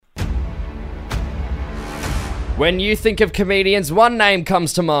When you think of comedians, one name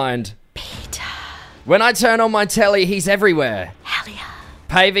comes to mind. Peter. When I turn on my telly, he's everywhere. Helliar.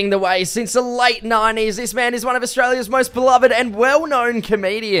 Paving the way since the late 90s, this man is one of Australia's most beloved and well-known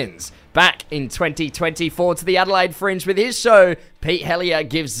comedians. Back in 2024 to the Adelaide Fringe with his show, Pete Helliar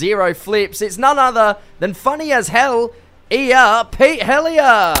Gives Zero Flips. It's none other than funny as hell, Pete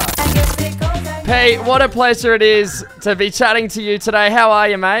Helliar. Pete, what a pleasure it is to be chatting to you today. How are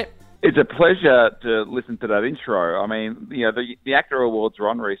you, mate? It's a pleasure to listen to that intro. I mean, you know, the ACTRA Awards were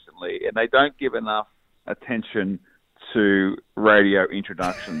on recently, and they don't give enough attention to radio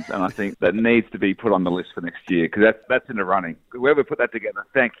introductions, and I think that needs to be put on the list for next year, because that's in the running. Whoever put that together,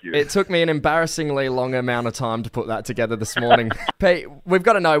 thank you. It took me an embarrassingly long amount of time to put that together this morning. Pete, we've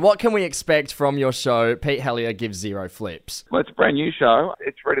got to know, what can we expect from your show, Pete Helliar Gives Zero Flips? Well, it's a brand new show.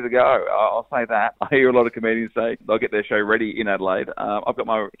 It's ready to go. I'll say that. I hear a lot of comedians say they'll get their show ready in Adelaide. I've got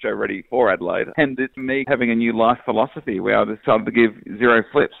my show ready for Adelaide, and it's me having a new life philosophy where I decided to give zero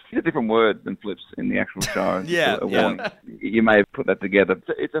flips. It's a different word than flips in the actual show. Yeah. You may have put that together.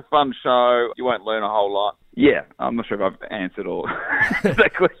 It's a fun show. You won't learn a whole lot. Yeah, I'm not sure if I've answered all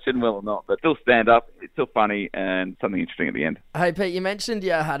that question well or not, but still stand up. It's still funny and something interesting at the end. Hey, Pete, you mentioned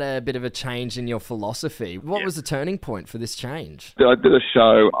you had a bit of a change in your philosophy. What was the turning point for this change? I did a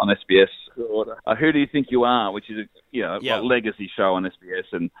show on SBS called Who Do You Think You Are, which is a legacy show on SBS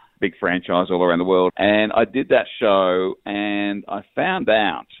and big franchise all around the world. And I did that show, and I found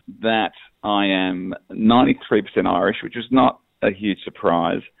out that I am 93% Irish, which is not a huge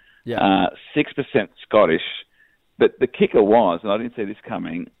surprise. 6% Scottish. But the kicker was, and I didn't see this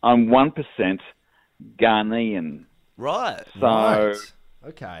coming, I'm 1% Ghanaian. Right. So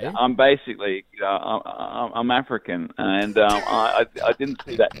okay. I'm basically, I'm African, and I didn't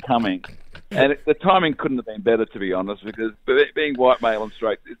see that coming. And the timing couldn't have been better, to be honest, because being white, male, and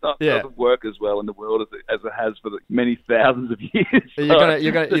straight, doesn't work as well in the world as it has for many thousands of years.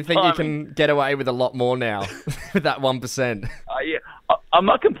 You think you can get away with a lot more now with that 1%? I'm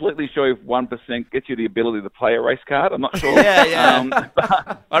not completely sure if 1% gets you the ability to play a race card. I'm not sure.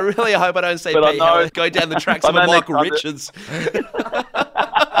 I really hope I don't see Pete go down the tracks of Michael Richards.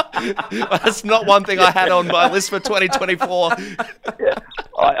 That's not one thing I had on my list for 2024.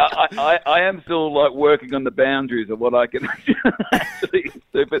 I am still working on the boundaries of what I can actually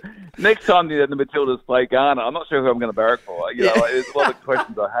do. But next time the Matildas play Ghana, I'm not sure who I'm going to barrack for. There's a lot of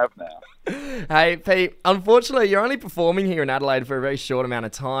questions I have now. Hey, Pete, unfortunately, you're only performing here in Adelaide for a very short amount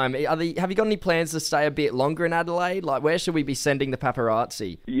of time. Have you got any plans to stay a bit longer in Adelaide? Where should we be sending the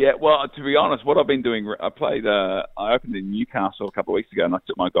paparazzi? Yeah, well, to be honest, what I've been doing, I opened in Newcastle a couple of weeks ago, and I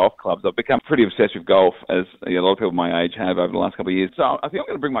took my golf clubs. I've become pretty obsessed with golf, as a lot of people my age have over the last couple of years. So I think I'm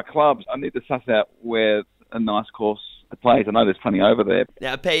going to bring my clubs. I need to suss out where a nice course plays. I know there's plenty over there.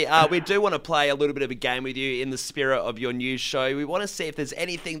 Now, Pete, we do want to play a little bit of a game with you in the spirit of your news show. We want to see if there's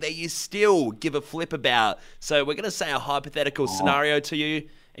anything that you still give a flip about. So we're going to say a hypothetical scenario to you,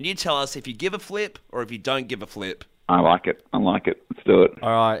 and you tell us if you give a flip or if you don't give a flip. I like it. Let's do it. All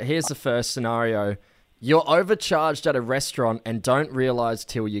right, here's the first scenario. You're overcharged at a restaurant and don't realise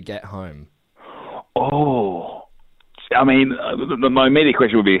till you get home. Oh. I mean, my immediate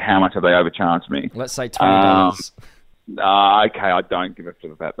question would be, how much have they overcharged me? Let's say $20. Okay, I don't give a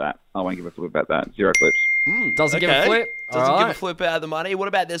flip about that. I won't give a flip about that. Zero flips. Doesn't give a flip? Doesn't give a flip out of the money. What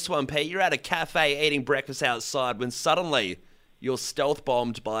about this one, Pete? You're at a cafe eating breakfast outside when suddenly you're stealth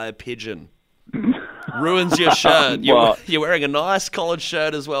bombed by a pigeon. Ruins your shirt. You're wearing a nice collared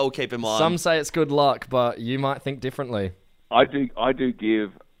shirt as well, keep in mind. Some say it's good luck, but you might think differently. I do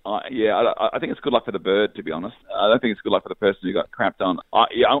give... I think it's good luck for the bird, to be honest. I don't think it's good luck for the person who got crapped on.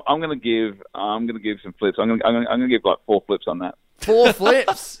 I'm going to give some flips. I'm going to give 4 flips on that. 4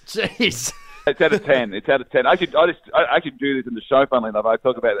 flips? Jeez. It's out of 10. I should do this in the show, funnily enough. I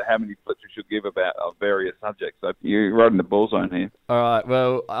talk about how many flips we should give about various subjects. So you're right in the ball zone here. All right.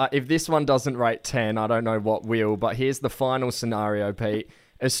 Well, if this one doesn't rate 10, I don't know what will. But here's the final scenario, Pete.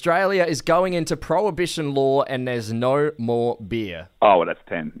 Australia is going into prohibition law and there's no more beer. Oh, well, that's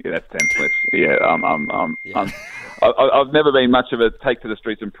 10. Yeah, that's 10 flips. Yeah, I've never been much of a take to the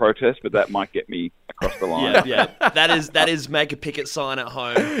streets and protest, but that might get me across the line. Yeah. That is make a picket sign at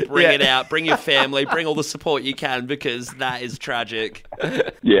home. Bring it out. Bring your family. Bring all the support you can, because that is tragic.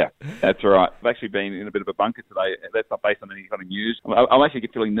 Yeah, that's right. I've actually been in a bit of a bunker today. That's not based on any kind of news. I'm actually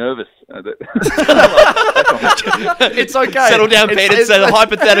feeling nervous. It's okay. Settle down, Pete. It's a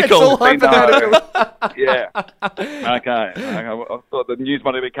hypothetical. It's all hypothetical. Yeah. Okay. I thought the news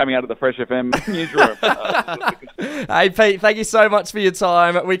might have been coming out of the Fresh FM newsroom. Hey, Pete, thank you so much for your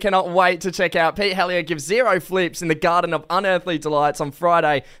time. We cannot wait to check out Pete Helliar gives 0 flips in the Garden of Unearthly Delights on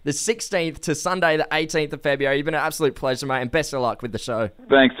Friday, the 16th to Sunday, the 18th of February. You've been an absolute pleasure, mate, and best of luck with the show.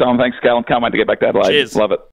 Thanks, Tom. Thanks, Callum. Can't wait to get back to Adelaide. Cheers. Love it.